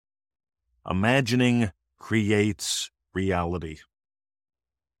Imagining creates reality.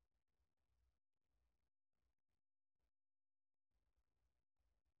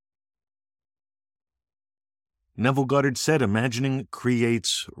 Neville Goddard said, imagining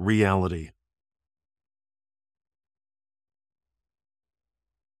creates reality.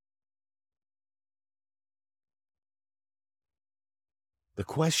 The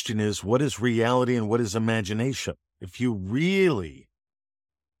question is, what is reality and what is imagination? If you really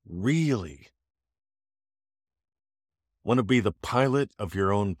want to be the pilot of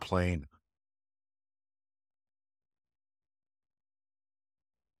your own plane,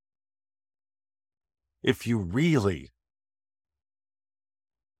 if you really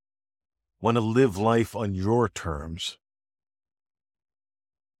want to live life on your terms,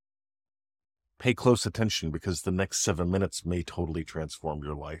 pay close attention because the next 7 minutes may totally transform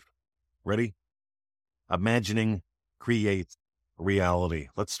your life. Ready? Imagining creates reality.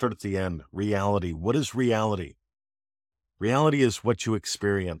 Let's start at the end. Reality. What is reality? Reality is what you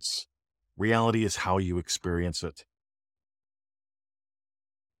experience. Reality is how you experience it.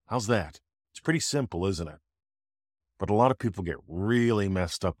 How's that? It's pretty simple, isn't it? But a lot of people get really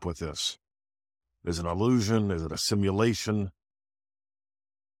messed up with this. Is it an illusion? Is it a simulation?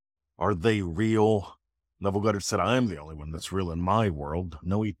 Are they real? Neville Goddard said, I'm the only one that's real in my world.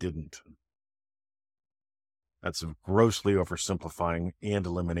 No, he didn't. That's grossly oversimplifying and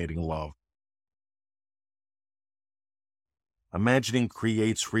eliminating love. Imagining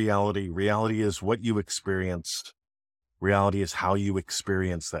creates reality. Reality is what you experienced. Reality is how you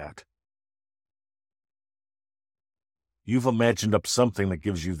experience that. You've imagined up something that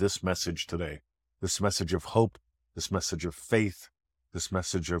gives you this message today. This message of hope, this message of faith, this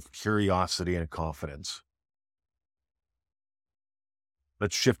message of curiosity and confidence.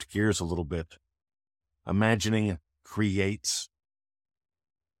 Let's shift gears a little bit. Imagining creates.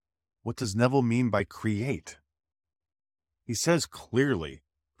 What does Neville mean by create? He says clearly,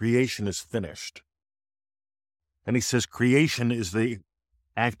 creation is finished. And he says creation is the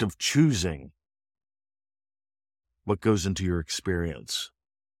act of choosing what goes into your experience,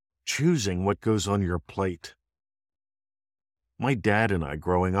 choosing what goes on your plate. My dad and I,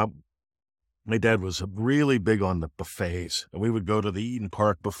 growing up, my dad was really big on the buffets, and we would go to the Eden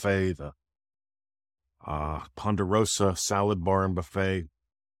Park buffet, the Ponderosa salad bar and buffet,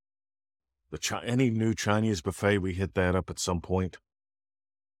 any new Chinese buffet, we hit that up at some point.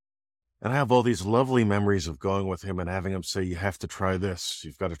 And I have all these lovely memories of going with him and having him say, you have to try this,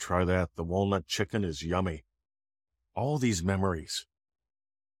 you've got to try that, the walnut chicken is yummy. All these memories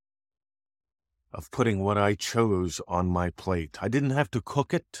of putting what I chose on my plate. I didn't have to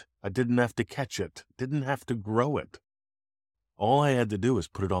cook it. I didn't have to catch it. Didn't have to grow it. All I had to do was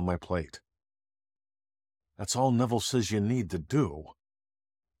put it on my plate. That's all Neville says you need to do.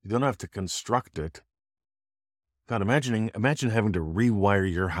 You don't have to construct it. God, imagine having to rewire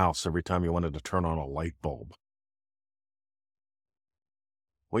your house every time you wanted to turn on a light bulb.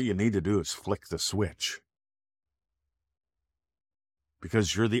 What you need to do is flick the switch.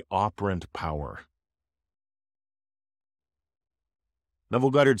 Because you're the operant power. Neville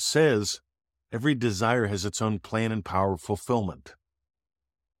Goddard says, every desire has its own plan and power of fulfillment.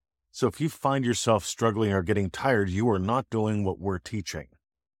 So if you find yourself struggling or getting tired, you are not doing what we're teaching.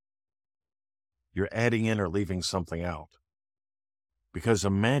 You're adding in or leaving something out. Because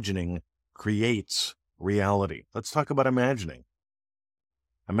imagining creates reality. Let's talk about imagining.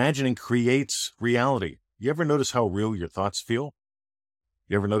 Imagining creates reality. You ever notice how real your thoughts feel?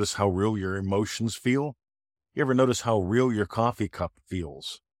 You ever notice how real your emotions feel? You ever notice how real your coffee cup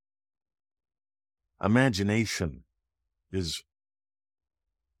feels? Imagination is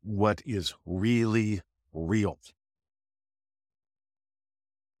what is really real.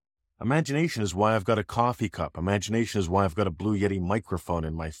 Imagination is why I've got a coffee cup. Imagination is why I've got a Blue Yeti microphone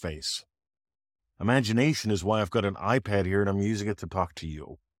in my face. Imagination is why I've got an iPad here and I'm using it to talk to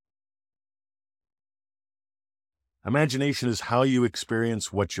you. Imagination is how you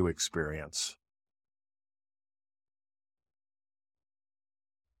experience what you experience.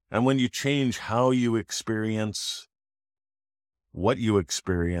 And when you change how you experience what you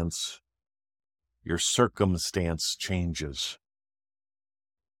experience, your circumstance changes.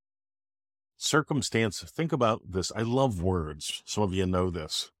 Circumstance, think about this. I love words. Some of you know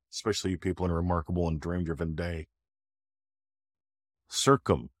this, especially you people in a remarkable and dream-driven day.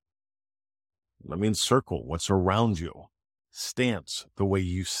 That means circle, what's around you. Stance, the way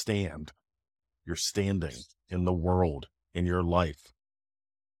you stand. You're standing in the world, in your life.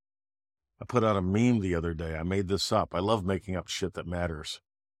 I put out a meme the other day. I made this up. I love making up shit that matters.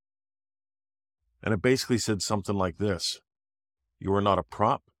 And it basically said something like this. You are not a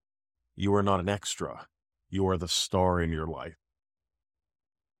prop. You are not an extra. You are the star in your life.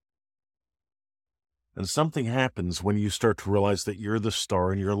 And something happens when you start to realize that you're the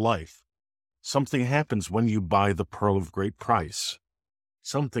star in your life. Something happens when you buy the pearl of great price.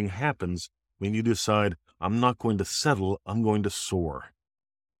 Something happens when you decide, I'm not going to settle, I'm going to soar.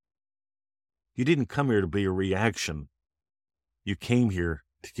 You didn't come here to be a reaction. You came here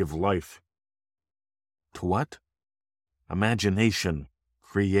to give life. To what? Imagination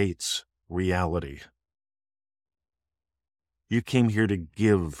creates reality. You came here to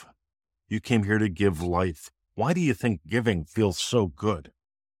give. You came here to give life. Why do you think giving feels so good?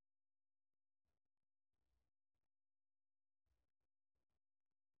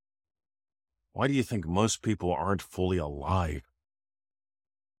 Why do you think most people aren't fully alive?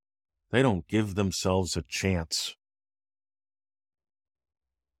 They don't give themselves a chance.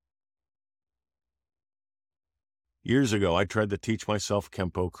 Years ago, I tried to teach myself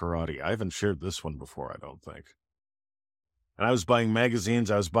Kempo karate. I haven't shared this one before, I don't think. And I was buying magazines,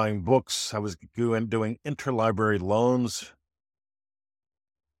 I was buying books, I was doing interlibrary loans.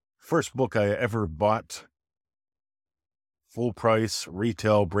 First book I ever bought, full price,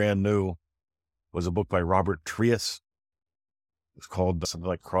 retail, brand new, was a book by Robert Trias. It's called something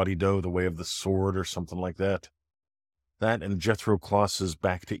like Karate Do, The Way of the Sword, or something like that. That and Jethro Kloss's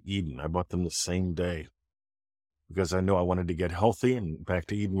Back to Eden. I bought them the same day because I knew I wanted to get healthy, and Back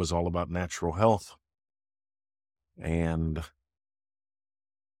to Eden was all about natural health. And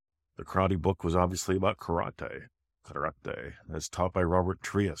the karate book was obviously about karate, as taught by Robert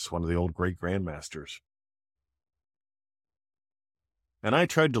Trias, one of the old great grandmasters. And I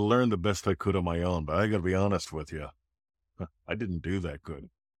tried to learn the best I could on my own, but I got to be honest with you, I didn't do that good.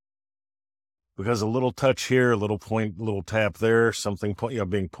 Because a little touch here, a little tap there, something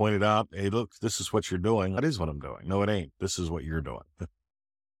being pointed out. Hey, look, this is what you're doing. That is what I'm doing. No, it ain't. This is what you're doing.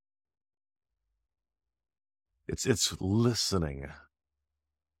 It's listening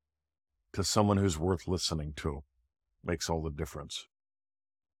to someone who's worth listening to. Makes all the difference.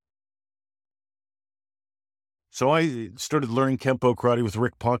 So I started learning Kempo karate with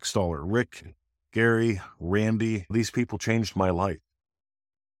Rick Pockstaller. Rick, Gary, Randy, these people changed my life.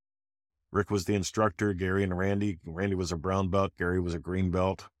 Rick was the instructor, Gary and Randy. Randy was a brown belt, Gary was a green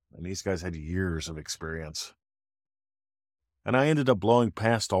belt, and these guys had years of experience. And I ended up blowing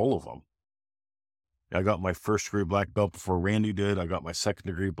past all of them. I got my first degree black belt before Randy did. I got my second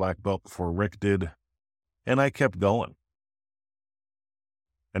degree black belt before Rick did. And I kept going.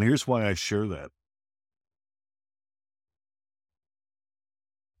 And here's why I share that.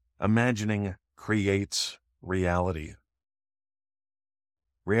 Imagining creates reality.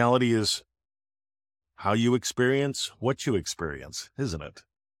 Reality is how you experience what you experience, isn't it?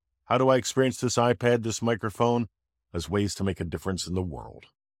 How do I experience this iPad, this microphone? As ways to make a difference in the world.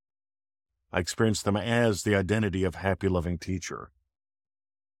 I experience them as the identity of happy, loving teacher.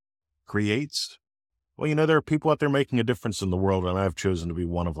 Creates? Well, there are people out there making a difference in the world, and I've chosen to be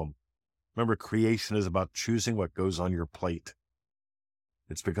one of them. Remember, creation is about choosing what goes on your plate.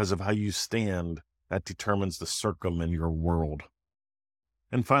 It's because of how you stand that determines the circum in your world.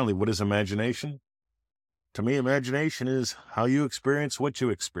 And finally, what is imagination? To me, imagination is how you experience what you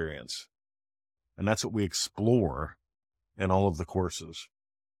experience. And that's what we explore in all of the courses.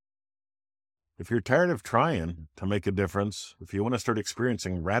 If you're tired of trying to make a difference, if you want to start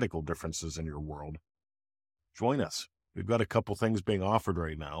experiencing radical differences in your world, join us. We've got a couple things being offered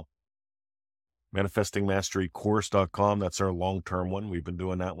right now. ManifestingMasteryCourse.com, that's our long-term one. We've been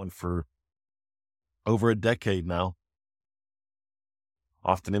doing that one for over a decade now.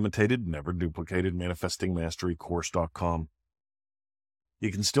 Often imitated, never duplicated, ManifestingMasteryCourse.com.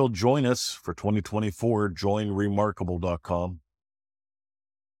 You can still join us for 2024, joinremarkable.com.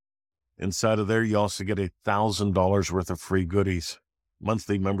 Inside of there, you also get $1,000 worth of free goodies.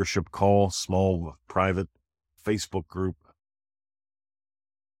 Monthly membership call, small private Facebook group.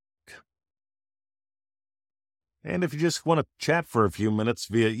 And if you just want to chat for a few minutes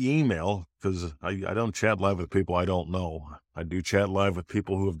via email, because I don't chat live with people I don't know. I do chat live with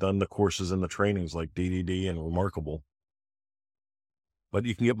people who have done the courses and the trainings like DDD and Remarkable. But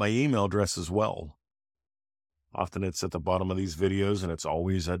you can get my email address as well. Often it's at the bottom of these videos, and it's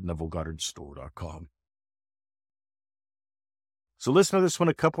always at NevilleGoddardStore.com. So listen to this one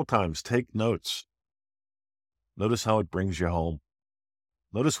a couple times. Take notes. Notice how it brings you home.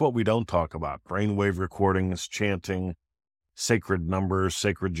 Notice what we don't talk about. Brainwave recordings, chanting, sacred numbers,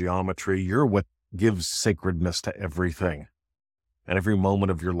 sacred geometry. You're what gives sacredness to everything. And every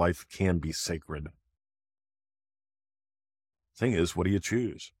moment of your life can be sacred. Thing is, what do you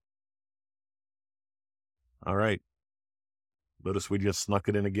choose? All right. Notice we just snuck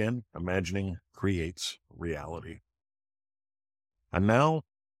it in again. Imagining creates reality. And now,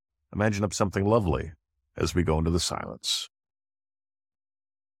 imagine up something lovely as we go into the silence.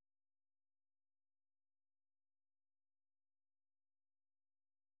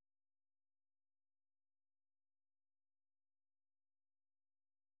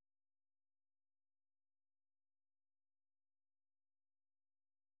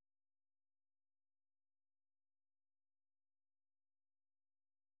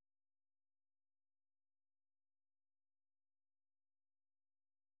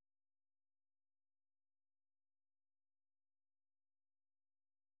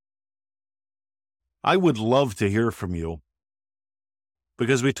 I would love to hear from you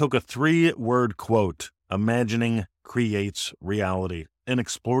because we took a 3-word quote, imagining creates reality, and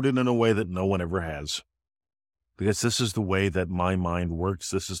explored it in a way that no one ever has. Because this is the way that my mind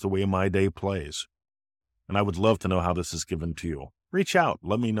works. This is the way my day plays. And I would love to know how this is given to you. Reach out.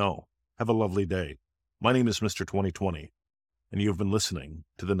 Let me know. Have a lovely day. My name is Mr. 2020, and you have been listening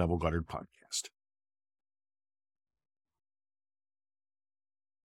to the Neville Goddard Podcast.